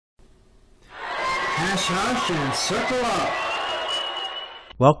Hash House and Circle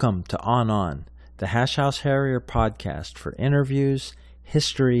Up. Welcome to On, the Hash House Harrier podcast for interviews,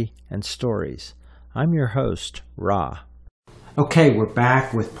 history, and stories. I'm your host, Ra. Okay, we're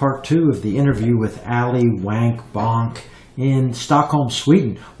back with part 2 of the interview with Ali Wank Bonk in Stockholm,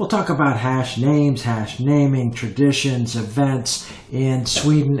 Sweden. We'll talk about hash names, hash naming, traditions, events in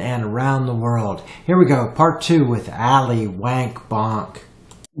Sweden and around the world. Here we go, part 2 with Ali Wank Bonk.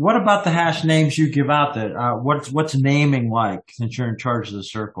 What about the hash names you give out? What's naming like since you're in charge of the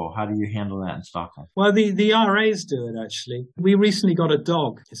circle? How do you handle that in Stockholm? Well, the RAs do it, actually. We recently got a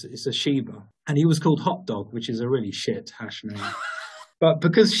dog. It's a Shiba. And he was called Hot Dog, which is a really shit hash name. But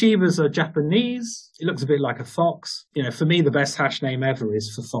because Shibas are Japanese, it looks a bit like a fox. You know, for me, the best hash name ever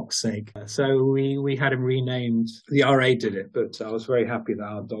is For Fox's Sake. So we had him renamed. The RA did it, but I was very happy that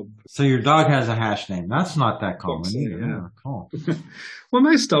our dog... So your dog has a hash name. That's not that common either. Yeah. Cool. Well,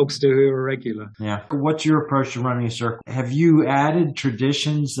 most dogs do who are regular. Yeah. What's your approach to running a circle? Have you added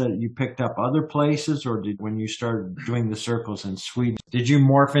traditions that you picked up other places, or when you started doing the circles in Sweden, did you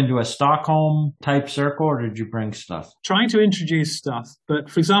morph into a Stockholm type circle, or did you bring stuff? Trying to introduce stuff, but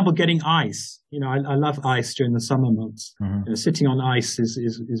for example, getting ice. You know, I love ice during the summer months. Mm-hmm. You know, sitting on ice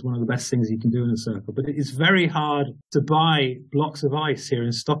is one of the best things you can do in a circle. But it's very hard to buy blocks of ice here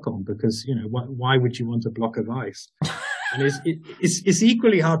in Stockholm because, you know, why would you want a block of ice? And it's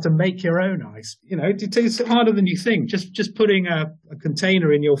equally hard to make your own ice. You know, it's harder than you think. Just putting a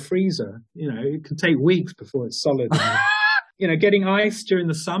container in your freezer, you know, it can take weeks before it's solid. You know, getting ice during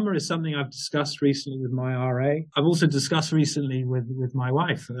the summer is something I've discussed recently with my RA. I've also discussed recently with my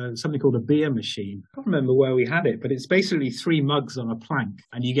wife something called a beer machine. I can't remember where we had it, but it's basically 3 mugs on a plank,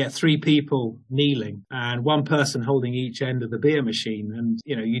 and you get 3 people kneeling and 1 person holding each end of the beer machine. And,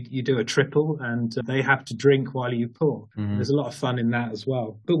 you know, you do a triple and they have to drink while you pour. Mm-hmm. There's a lot of fun in that as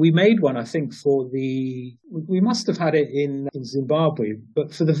well. But we made one, I think, we must have had it in Zimbabwe,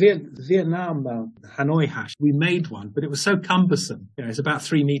 but for the Vietnam Hanoi hash, we made one, but it was so cumbersome. You know, it's about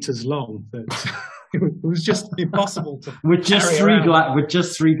 3 meters long that it was just impossible to with just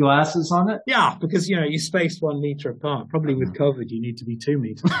three glasses on it. Yeah, because you know you spaced 1 meter apart. Probably with COVID, you need to be 2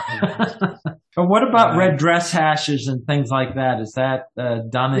 meters apart. But what about red dress hashes and things like that? Is that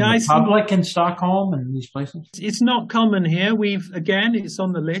done in public in Stockholm and these places? It's not common here. It's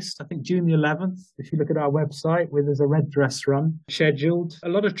on the list. I think June the 11th. If you look at our website, where there's a red dress run scheduled. A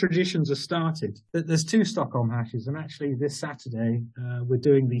lot of traditions are started. There's 2 Stockholm hashes, and actually this Saturday we're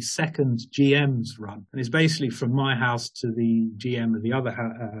doing the second GM's run, and it's basically from my house to the GM of the other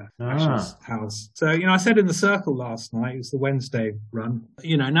hash's house. So you know, I said in the circle last night, it was the Wednesday run.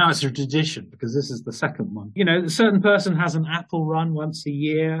 You know, now it's a tradition, because this is the second one. You know, a certain person has an apple run once a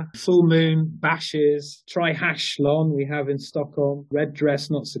year, full moon, bashes, try hash slon we have in Stockholm, red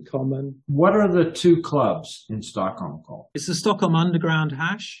dress, not so common. What are the 2 clubs in Stockholm called? It's the Stockholm Underground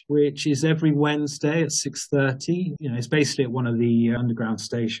Hash, which is every Wednesday at 6:30. You know, it's basically at one of the underground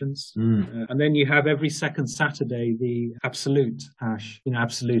stations. And then you have every second Saturday the Absolute Hash. You know,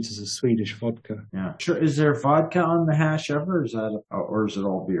 Absolute is a Swedish vodka. Yeah. Sure. Is there vodka on the hash ever, or is it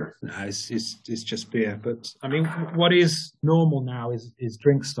all beer? No, it's just beer. But I mean, what is normal now is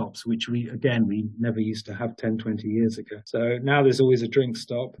drink stops, which we never used to have 10, 20 years ago. So now there's always a drink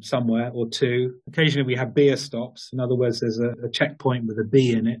stop somewhere or 2. Occasionally we have beer stops. In other words, there's a checkpoint with a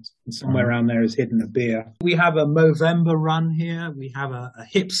B in it, and somewhere around there is hidden a beer. We have a Movember run here. We have a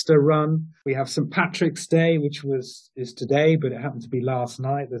hipster run. We have St. Patrick's Day, which is today, but it happened to be last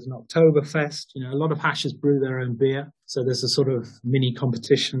night. There's an Oktoberfest. You know, a lot of hashes brew their own beer. So there's a sort of mini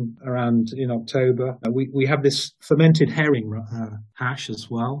competition around in October. We have this fermented herring hash as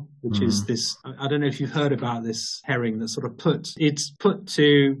well, which is this, I don't know if you've heard about this herring that's sort of it's put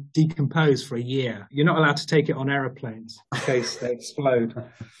to decompose for a year. You're not allowed to take it on aeroplanes in case they explode.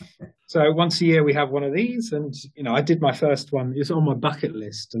 So once a year we have one of these, and you know I did my first one. It's on my bucket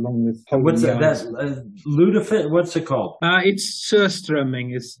list along with. What's that? That's Ludafit. What's it called? It's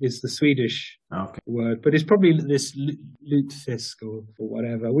surströmming is the Swedish word, but it's probably this lutefisk or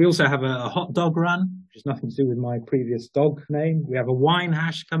whatever. We also have a hot dog run, which has nothing to do with my previous dog name. We have a wine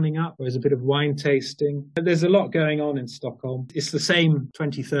hash coming up. There's a bit of wine tasting. There's a lot going on in Stockholm. It's the same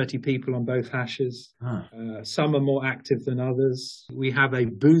 20, 30 people on both hashes. Some are more active than others. We have a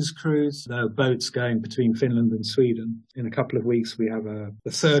booze cruise. There are boats going between Finland and Sweden. In a couple of weeks, we have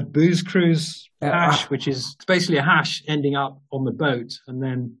the 3rd booze cruise hash, which is basically a hash ending up on the boat, and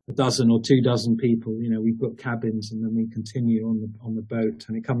then a dozen or 2 dozen people. You know, we book cabins, and then we continue on the boat,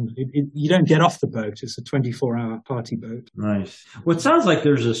 and you don't get off the boat. It's a 24-hour party boat. Nice. Well, it sounds like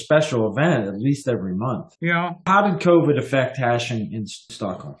there's a special event at least every month. Yeah. How did COVID affect hashing in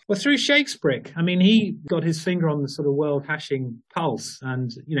Stockholm? Well, through Shakesbrick. I mean, he got his finger on the sort of world hashing pulse.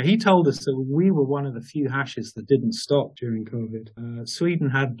 And, he told us that we were one of the few hashes that didn't stop during COVID. Sweden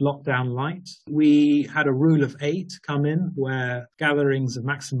had lockdown light. We had a rule of 8 come in where gatherings of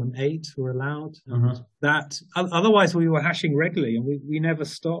maximum 8 were allowed. That otherwise we were hashing regularly and we never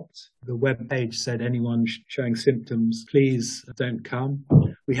stopped. The web page said anyone showing symptoms, please don't come.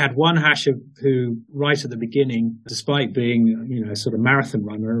 We had one hasher who, right at the beginning, despite being, a sort of marathon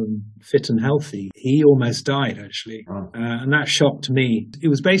runner and fit and healthy, he almost died, actually. And that shocked me. It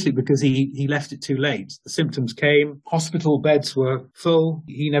was basically because he left it too late. The symptoms came, hospital beds were full.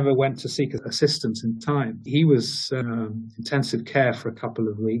 He never went to seek assistance in time. He was intensive care for a couple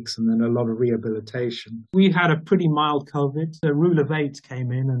of weeks and then a lot of rehabilitation. We had a pretty mild COVID. The rule of 8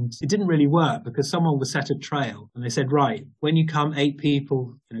 came in and it didn't really work because someone was set a trail and they said, right, when you come 8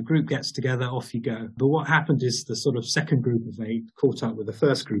 people, group gets together, off you go. But what happened is the sort of second group of 8 caught up with the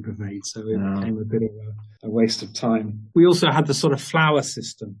first group of 8. So it became a bit of a waste of time. We also had the sort of flower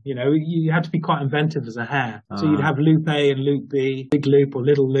system. You had to be quite inventive as a hare. So you'd have loop A and loop B, big loop or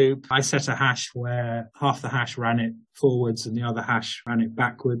little loop. I set a hash where half the hash ran it forwards and the other hash ran it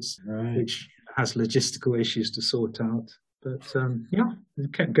backwards, which has logistical issues to sort out. But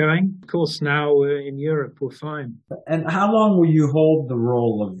it kept going. Of course, now in Europe, we're fine. And how long will you hold the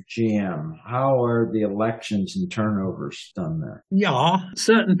role of GM? How are the elections and turnovers done there? Yeah,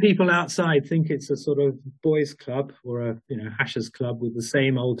 certain people outside think it's a sort of boys' club or a hashers club with the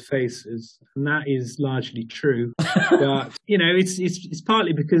same old faces, and that is largely true. But it's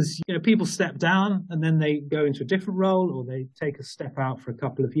partly because people step down and then they go into a different role, or they take a step out for a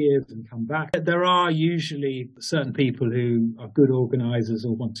couple of years and come back. There are usually certain people who are good organisers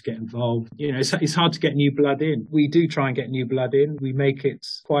or want to get involved. It's hard to get new blood in. We do try and get new blood in. We make it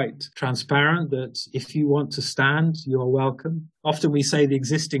quite transparent that if you want to stand, you're welcome. Often we say the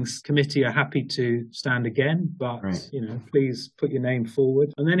existing committee are happy to stand again, but, please put your name forward.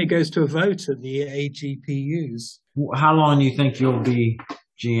 And then it goes to a vote at the AGPUs. How long do you think you'll be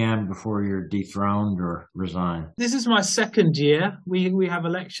GM before you're dethroned or resign? This is my second year. We have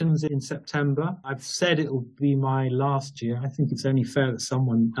elections in September. I've said it will be my last year. I think it's only fair that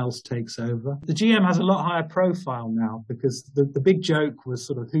someone else takes over. The GM has a lot higher profile now because the big joke was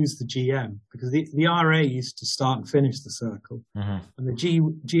sort of who's the GM, because the RA used to start and finish the circle, and the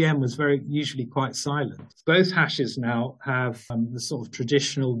GM was usually quite silent. Both hashes now have the sort of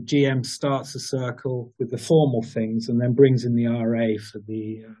traditional GM starts the circle with the formal things and then brings in the RA for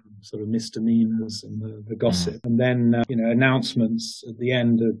the sort of misdemeanors and the gossip. And then, announcements at the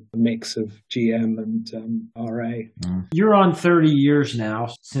end of a mix of GM and RA. You're on 30 years now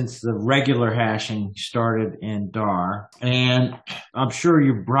since the regular hashing started in Dar. And I'm sure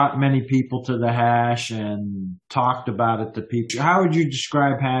you brought many people to the hash and talked about it to people. How would you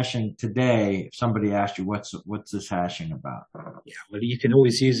describe hashing today if somebody asked you, what's this hashing about? Yeah, well, you can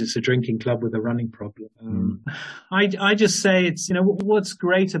always use it's a drinking club with a running problem. I just say it's, what's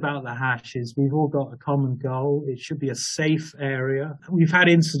great about the hash is we've all got a common goal. It should be a safe area. We've had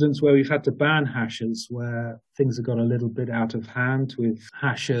incidents where we've had to ban hashers where things have got a little bit out of hand with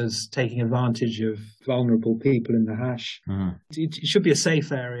hashers taking advantage of vulnerable people in the hash. It should be a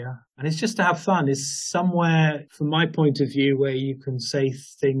safe area. And it's just to have fun. It's somewhere, from my point of view, where you can say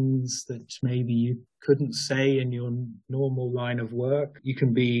things that maybe you couldn't say in your normal line of work. You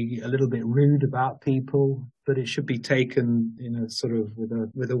can be a little bit rude about people, but it should be taken, sort of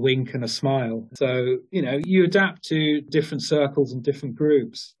with a wink and a smile. So, you adapt to different circles and different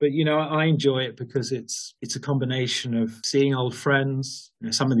groups. But, I enjoy it because it's a combination of seeing old friends.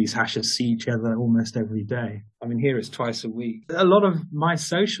 Some of these hashers see each other almost every day. I mean, here it's twice a week. A lot of my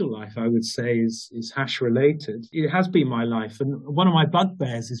social life, I would say, is hash related. It has been my life. And one of my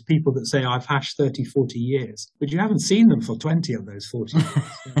bugbears is people that say I've hashed 30, 40 years, but you haven't seen them for 20 of those 40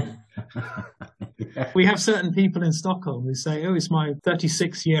 years. We have certain people in Stockholm who say, oh, it's my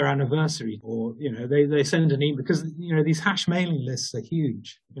 36-year anniversary. Or, they send an email because, these hash mailing lists are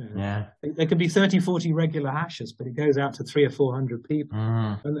huge. There could be 30, 40 regular hashes, but it goes out to 300 or 400 people.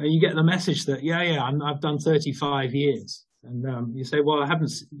 And you get the message that, I've done 35 years. And you say, well, I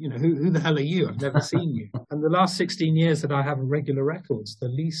haven't, who the hell are you? I've never seen you. And the last 16 years that I have regular records, the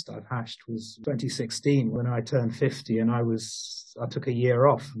least I've hashed was 2016 when I turned 50 and I took a year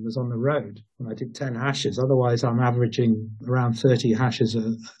off and was on the road and I did 10 hashes. Otherwise, I'm averaging around 30 hashes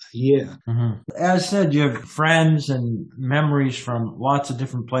a year. Mm-hmm. As I said, you have friends and memories from lots of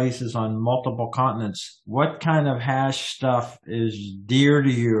different places on multiple continents. What kind of hash stuff is dear to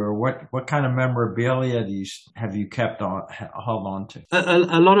you, or what kind of memorabilia have you held on to?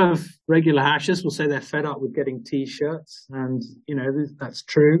 A lot of regular hashers will say they're fed up with getting T-shirts, and that's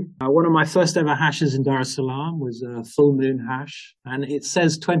true. One of my first ever hashes in Dar es Salaam was a full moon hash, and it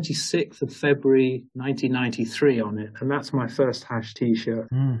says 26th of February 1993 on it, and that's my first hash T-shirt.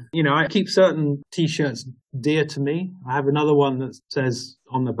 I keep certain T-shirts dear to me. I have another one that says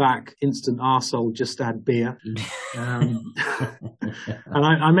on the back, "Instant arsehole, just add beer." And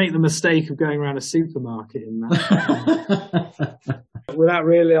I make the mistake of going around a supermarket in that without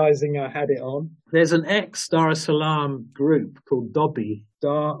realizing I had it on. There's an ex-Dar es Salaam group called Dobby,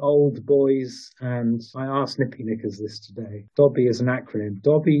 Dar Old Boys, and I asked Nippy Knickers this today. Dobby is an acronym.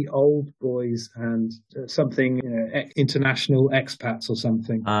 Dobby Old Boys and something, International Expats or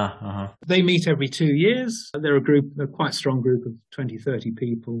something. They meet every 2 years. They're a quite strong group of 20, 30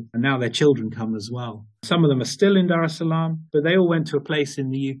 people, and now their children come as well. Some of them are still in Dar es Salaam, but they all went to a place in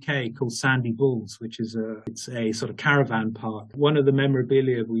the UK called Sandy Bulls, which is a sort of caravan park. One of the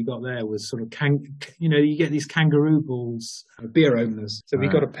memorabilia we got there was sort of you get these kangaroo balls, beer openers. So we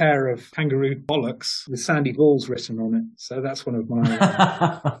got a pair of kangaroo bollocks with Sandy Bulls written on it. So that's one of my.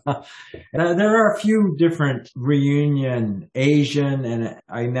 There are a few different reunion, Asian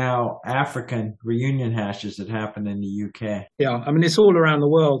and now African reunion hashes that happen in the UK. Yeah, I mean, it's all around the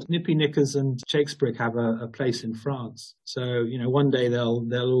world. Nippy Knickers and Shakespeare have a place in France. So, one day they'll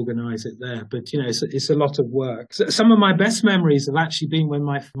organise it there. But, it's a lot of work. So some of my best memories have actually been when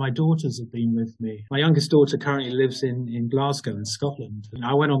my daughters have been with me. My youngest daughter currently lives in Glasgow in Scotland.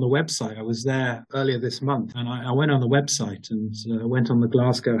 I went on the website. I was there earlier this month, and I went on the website and went on the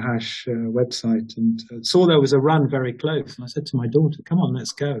Glasgow Hash website and saw there was a run very close. And I said to my daughter, "Come on,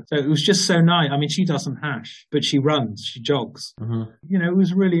 let's go." So it was just so nice. I mean, she doesn't hash, but she runs, she jogs. It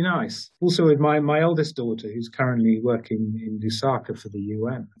was really nice. Also with my oldest daughter, who's currently working in Lusaka for the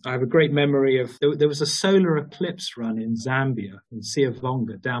UN. I have a great memory of, there was a solar eclipse run in Zambia, in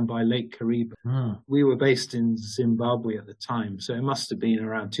Siavonga, down by Lake Kariba. We were based in Zimbabwe at the time, so it must have been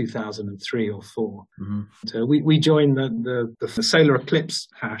around 2003 or 4. So we joined the solar eclipse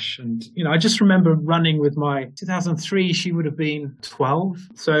hash, and I just remember running with 2003. She would have been 12.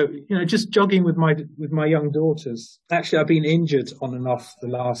 So just jogging with my young daughters. Actually, I've been injured on and off the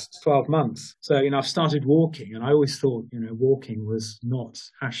last 12 months. So I've started walking, and I always thought walking was not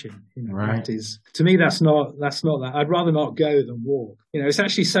hashing. Right. That is, to me, that's not that. I'd rather not go than walk. It's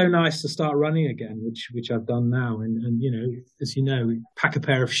actually so nice to start running again, which I've done now. And as you know, pack a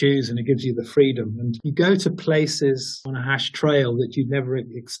pair of shoes and it gives you the freedom. And you go to places on a hash trail that you'd never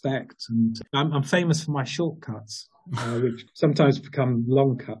expect. And I'm famous for my shortcuts. Which sometimes become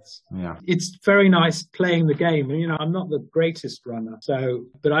long cuts. Yeah, it's very nice playing the game. And, I'm not the greatest runner,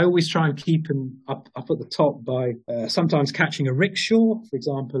 but I always try and keep him up at the top by sometimes catching a rickshaw, for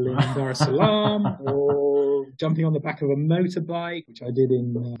example, in Dar es Salaam, or jumping on the back of a motorbike, which I did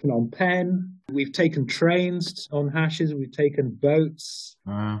in Phnom Penh. We've taken trains on hashes. We've taken boats.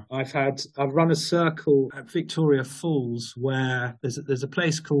 I've run a circle at Victoria Falls where there's a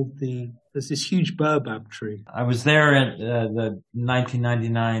place called there's this huge baobab tree. I was there at the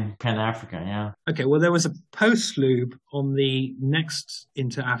 1999 Pan Africa, yeah. Okay, well, there was a post loop on the next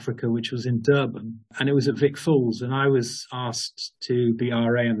Inter Africa, which was in Durban, and it was at Vic Falls, and I was asked to be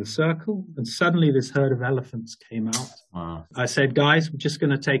RA in the circle, and suddenly this herd of elephants came out. Wow. I said, "Guys, we're just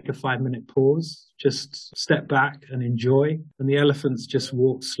going to take a 5-minute pause. Just step back and enjoy." And the elephants just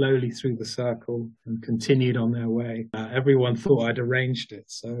walked slowly through the circle and continued on their way. Everyone thought I'd arranged it.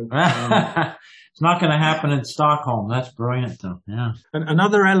 So it's not going to happen in Stockholm. That's brilliant, though. Yeah. And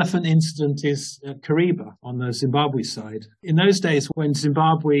another elephant incident is at Kariba on the Zimbabwe side. In those days, when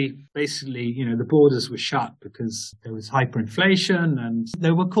Zimbabwe basically, the borders were shut because there was hyperinflation, and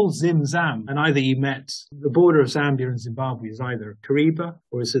they were called Zim-Zam. And either you met the border of Zambia and Zimbabwe is either at Kariba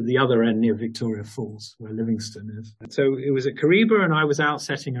or it's at the other end near Victoria Falls, where Livingstone is. So it was at Kariba, and I was out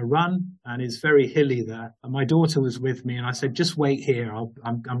setting a run, and it's very hilly there. And my daughter was with me, and I said, "Just wait here.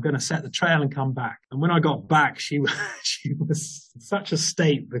 I'm going to set the trail and come back." And when I got back, she was such a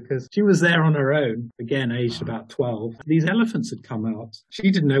state because she was there on her own, again, aged about 12. These elephants had come out.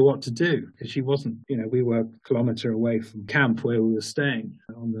 She didn't know what to do because she wasn't, we were a kilometre away from camp where we were staying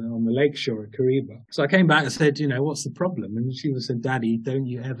on the lakeshore at Kariba. So I came back and said, what's the problem? And she said, Daddy, don't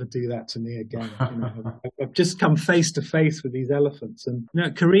you ever do that to me again. I've just come face to face with these elephants. And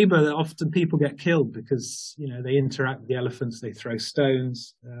at Kariba, often people get killed because, they interact with the elephants, they throw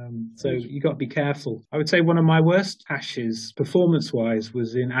stones. So you got to be careful. I would say one of my worst hashes, performance-wise,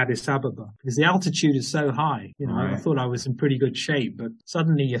 was in Addis Ababa because the altitude is so high. I thought I was in pretty good shape, but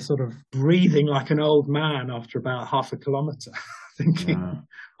suddenly you're sort of breathing like an old man after about half a kilometre. Thinking,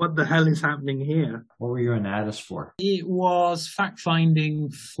 what the hell is happening here? What were you in Addis for? It was fact-finding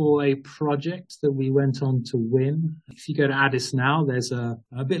for a project that we went on to win. If you go to Addis now, there's a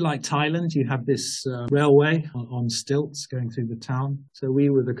bit like Thailand. You have this railway on stilts going through the town. So we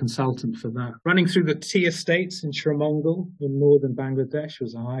were the consultant for that. Running through the tea estates in Shrimangal in northern Bangladesh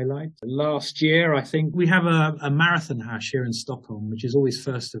was a highlight. Last year, I think, we have a marathon hash here in Stockholm, which is always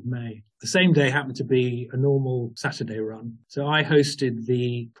 1st of May. The same day happened to be a normal Saturday run. So I hosted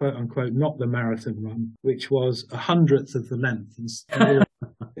the quote-unquote not the marathon run, which was 100th of the length.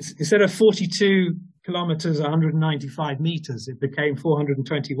 Instead of 42 kilometers, 195 meters, it became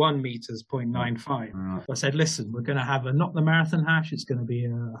 421 meters, 0.95. So I said, listen, we're going to have a not the marathon hash. It's going to be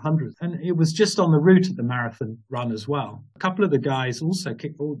 100. And it was just on the route of the marathon run as well. A couple of the guys also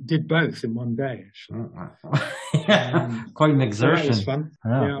did both in one day, actually. Quite an exertion. So that was fun.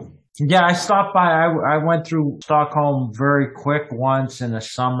 Yeah. Yeah, I stopped by. I went through Stockholm very quick once in the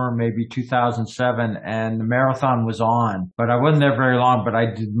summer, maybe 2007, and the marathon was on. But I wasn't there very long, but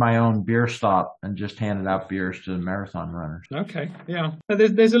I did my own beer stop and just handed out beers to the marathon runners. Okay, yeah.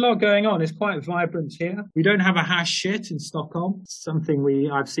 There's a lot going on. It's quite vibrant here. We don't have a hash shit in Stockholm. It's something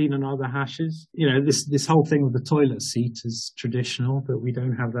I've seen in other hashes. This whole thing with the toilet seat is traditional, but we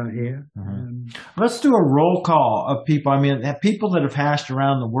don't have that here. Let's do a roll call of people. I mean, people that have hashed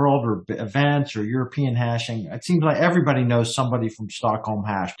around the world or events or European hashing. It seems like everybody knows somebody from Stockholm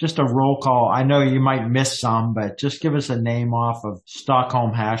Hash. Just a roll call. I know you might miss some, but just give us a name off of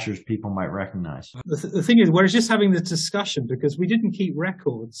Stockholm hashers people might recognize. The thing is, we're just having this discussion because we didn't keep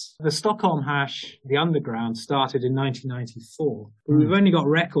records. The Stockholm Hash, the underground, started in 1994. But we've only got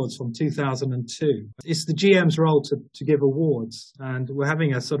records from 2002. It's the GM's role to give awards. And we're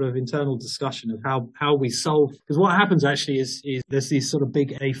having a sort of internal discussion of how we solve. Because what happens actually is there's these sort of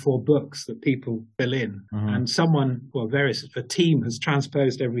big A4 books that people fill in, and a team has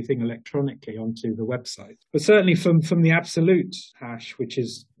transposed everything electronically onto the website. But certainly from the absolute hash, which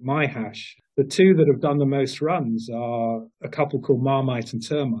is my hash, the two that have done the most runs are a couple called Marmite and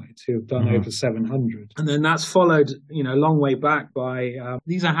Termite, who have done over 700. And then that's followed, a long way back by,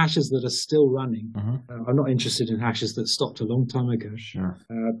 these are hashes that are still running. I'm not interested in hashes that stopped a long time ago. Sure.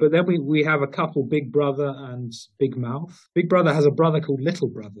 But then we have a couple, Big Brother and Big Mouth. Big Brother has a brother called Little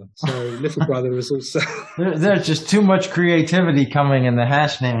Brother. So Little Brother is also... There's just too much creativity coming in the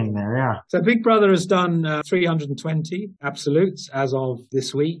hash naming there, yeah. So Big Brother has done 320 absolutes as of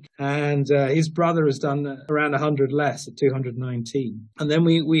this week. And his brother has done around 100 less at 219. And then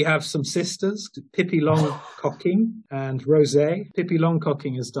we have some sisters, Pippi Longcocking and Rosé. Pippi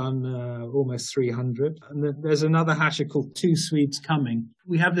Longcocking has done almost 300. And then there's another hasher called Two Swedes Coming.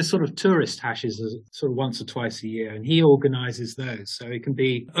 We have this sort of tourist hashes sort of once or twice a year, and he organizes those. So it can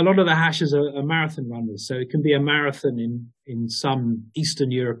be, a lot of the hashes are marathon runners. So it can be a marathon in some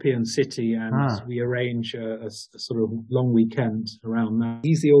Eastern European city, and we arrange a sort of long weekend around that.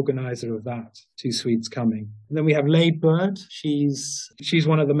 He's the organizer of that, Two Swedes Coming. And then we have Ladebird. She's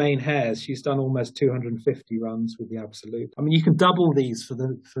one of the main hares. She's done almost 250 runs with the Absolute. I mean, you can double these for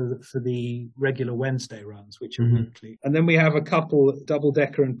the regular Wednesday runs, which are weekly. And then we have a couple, Double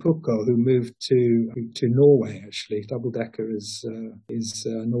Decker and Pucko, who moved to Norway. Actually, Double Decker is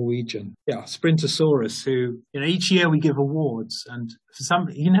Norwegian. Yeah, Sprintosaurus, who each year we give awards, and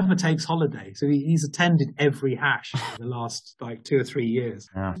he never takes holiday, so he's attended every hash for the last 2 or 3 years.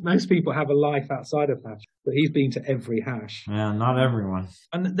 Yeah. Most people have a life outside of hash, but he's been to every hash. Yeah, not everyone.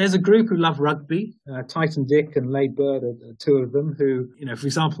 And there's a group who love rugby. Titan Dick and Ladebird are two of them who, for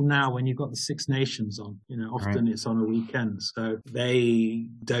example, now when you've got the Six Nations on, often it's on a weekend, so they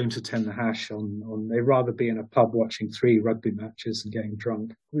don't attend the hash on they'd rather be in a pub watching 3 rugby matches and getting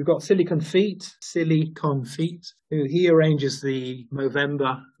drunk. We've got Silicon Feet, who he arranges the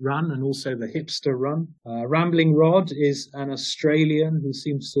Movember run and also the Hipster run. Rambling Rod is an Australian who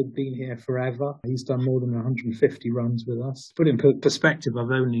seems to have been here forever. He's done more than 150 runs with us. Put in perspective,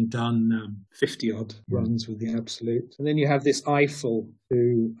 I've only done 50-odd runs with the Absolute. And then you have this Eiffel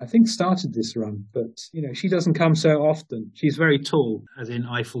who I think started this run, but she doesn't come so often. She's very tall, as in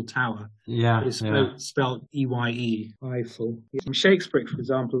Eiffel Tower. Yeah, it's spelled E-Y-E, Eiffel. Shakespeare, for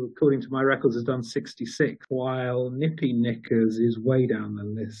example, according to my records, has done 66, while Nippy Knickers is way down the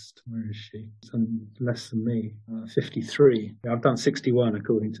list. Where is she? It's less than me, 53. I've done 61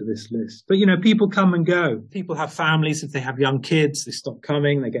 according to this list. But people come and go. People have families. If they have young kids, they stop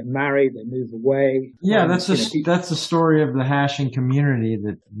coming. They get married. They move away. Yeah, that's the story of the hashing community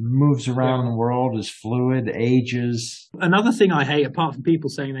that moves around the world, is fluid, ages. Another thing I hate, apart from people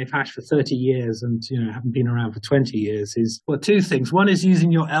saying they've hashed for 30 years and haven't been around for 20 years, is two things. One is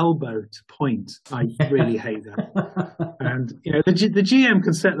using your elbow to point. I really hate that. And the GM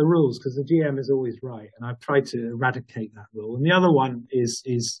can set the rules because the GM is always right, and I've tried to eradicate that rule. And the other one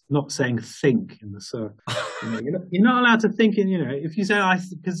is not saying think in the circle. You're not allowed to think in. If you say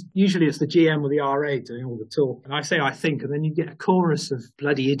because usually it's the GM or the RA doing all the talk, and I say I think, and then you get a chorus of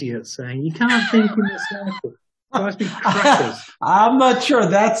bloody idiots saying you can't think in the circle. I'm not sure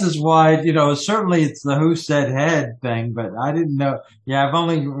that's as wide. Certainly it's the Who Said Head thing, but I didn't know. Yeah, I've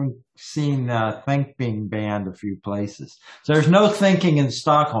only seen think being banned a few places. So there's no thinking in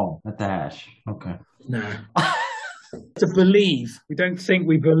Stockholm at the hash. Okay. No. To believe. We don't think,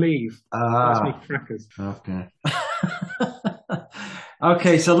 we believe. That's me crackers. Okay.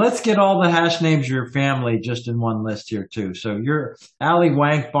 Okay, so let's get all the hash names of your family just in one list here, too. So you're Ali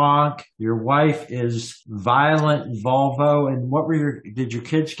Wankbonk. Your wife is Violent Volvo. And did your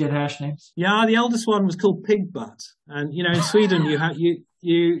kids get hash names? Yeah, the eldest one was called Pig Butt. And, in Sweden, you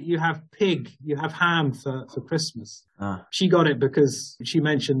have pig, you have ham for Christmas. She got it because she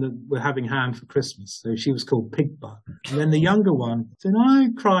mentioned that we're having ham for Christmas. So she was called Pig Butt. And then the younger one said, I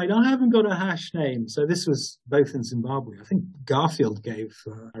cried, I haven't got a hash name. So this was both in Zimbabwe. I think Garfield gave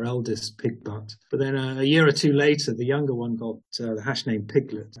our eldest Pig Butt. But then a year or two later, the younger one got the hash name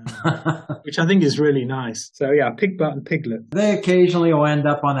Piglet, which I think is really nice. So yeah, Pig Butt and Piglet. They occasionally will end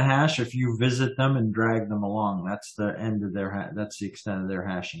up on a hash if you visit them and drag them along. That's the end of that's the extent of their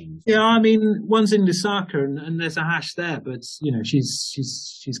hashing. Yeah, I mean, one's in Lusaka and there's a hash there, but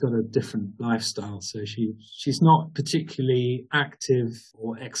she's got a different lifestyle, so she's not particularly active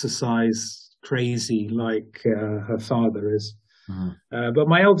or exercise crazy like her father is. Mm-hmm. But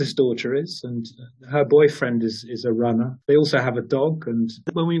my eldest daughter is, and her boyfriend is a runner. They also have a dog. And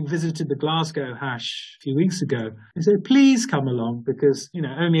when we visited the Glasgow hash a few weeks ago, they said, please come along, because,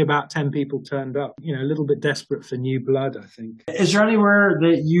 only about 10 people turned up, a little bit desperate for new blood, I think. Is there anywhere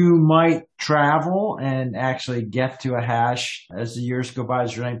that you might travel and actually get to a hash as the years go by?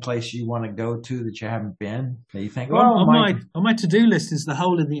 Is there any place you want to go to that you haven't been, that you think, on my to-do list is the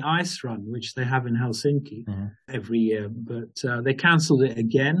Hole in the Ice run, which they have in Helsinki every year. But they cancelled it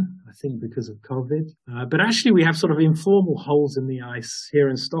again, I think because of COVID. But actually we have sort of informal holes in the ice here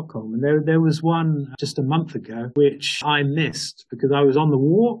in Stockholm. And there was one just a month ago, which I missed because I was on the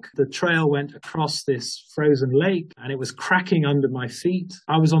walk. The trail went across this frozen lake and it was cracking under my feet.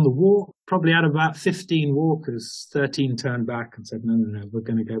 I was on the walk. Probably out of about 15 walkers, 13 turned back and said, no, we're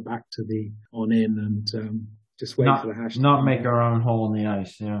going to go back to the on-in and just wait for the hash. Not make our own hole in the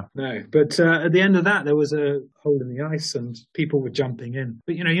ice, yeah. No, but at the end of that, there was a hole in the ice and people were jumping in.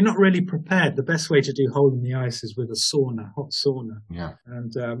 But, you're not really prepared. The best way to do hole in the ice is with a hot sauna. Yeah.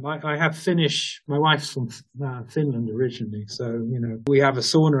 And I have Finnish, my wife's from Finland originally. So, we have a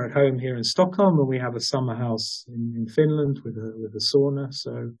sauna at home here in Stockholm and we have a summer house in Finland with a sauna.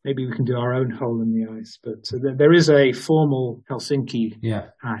 So maybe we can do our own hole in the ice. But there is a formal Helsinki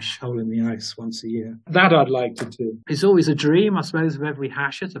hash hole in the ice once a year. That I'd like to do. It's always a dream, I suppose, of every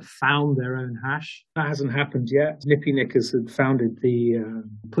hasher to found their own hash. That hasn't happened yet. Nippy Knickers had founded the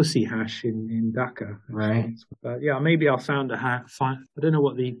Pussy hash in Dhaka. Right. But maybe I'll found a hash. I don't know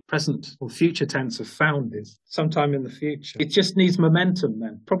what the present or future tense of found is. Sometime in the future. It just needs momentum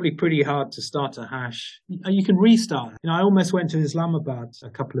then. Probably pretty hard to start a hash. You can restart. I almost went to Islamabad a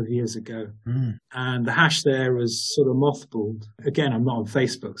couple of years ago and the hash there was sort of mothballed. Again, I'm not on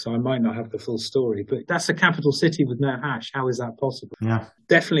Facebook, so I might not have the full story, but that's a capital city with no hash. How is that possible? Yeah.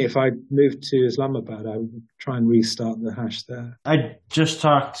 Definitely, if I moved to Islamabad, I would try and restart the hash there. I just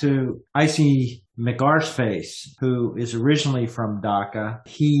talked to Icy McArsface, who is originally from Dhaka.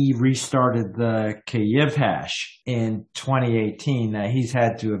 He restarted the Kyiv hash in 2018. Now, he's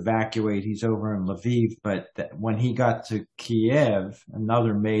had to evacuate. He's over in Lviv, but when he got to Kyiv,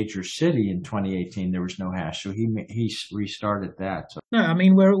 another major city in 2018, there was no hash, so he restarted that. So. No, I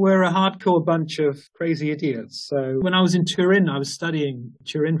mean, we're a hardcore bunch of crazy idiots. So when I was in Turin, I was studying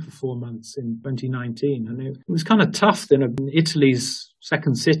Turin for 4 months in 2019, and it was kind of tough. Then Italy's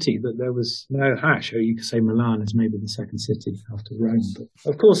second city that there was no hash. Or you could say Milan is maybe the second city after Rome. But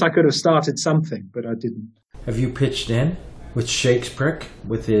of course, I could have started something, but I didn't. Have you pitched in with Shakes Prick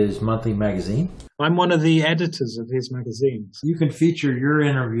with his monthly magazine? I'm one of the editors of his magazines. You can feature your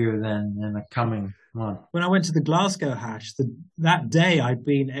interview then in the coming month. When I went to the Glasgow hash, that day I'd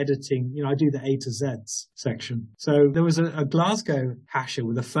been editing, I do the A to Zs section. So there was a Glasgow hasher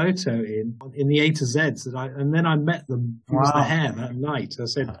with a photo in the A to Zs and then I met them. It was the hair that night. I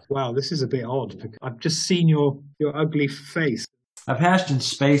said, wow, this is a bit odd. I've just seen your ugly face. I've hashed in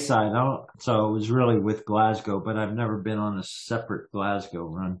Speyside, so it was really with Glasgow, but I've never been on a separate Glasgow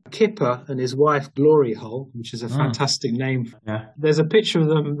run. Kipper and his wife Glory Hull, which is a fantastic name. Yeah. There's a picture of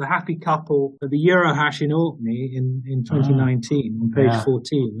them, the happy couple, at the Eurohash in Orkney in 2019 on page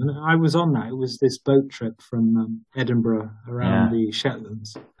 14. And I was on that. It was this boat trip from Edinburgh around the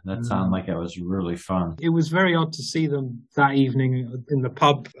Shetlands. That sounded like it was really fun. It was very odd to see them that evening in the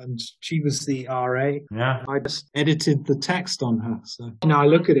pub, and she was the RA. Yeah. I just edited the text on her. So, I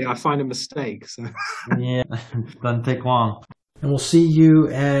look at it, I find a mistake. So. Yeah, doesn't take long. And we'll see you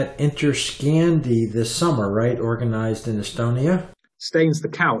at Interscandi this summer, right? Organized in Estonia. Stains the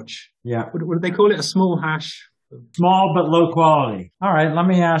Couch. Yeah. What do they call it? A small hash? Small but low quality. All right, let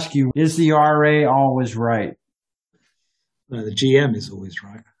me ask you, is the RA always right? No, the GM is always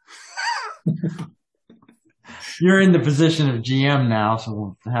right. You're in the position of GM now, so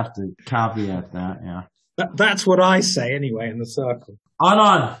we'll have to caveat that, yeah. That's what I say anyway in the circle.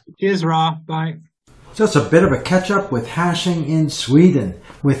 On. Cheers, Ra. Bye. Just a bit of a catch-up with hashing in Sweden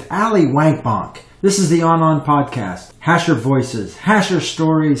with Ali Wankbonk. This is the On podcast. Hasher voices, hasher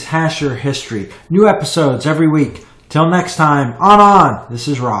stories, hasher history. New episodes every week. Till next time, On. This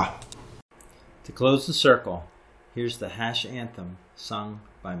is Ra. To close the circle, here's the hash anthem sung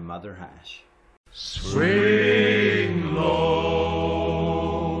by Mother Hash. Swing low,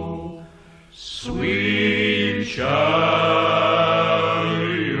 sweet chariot,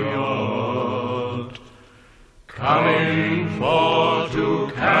 coming for to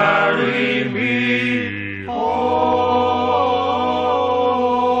carry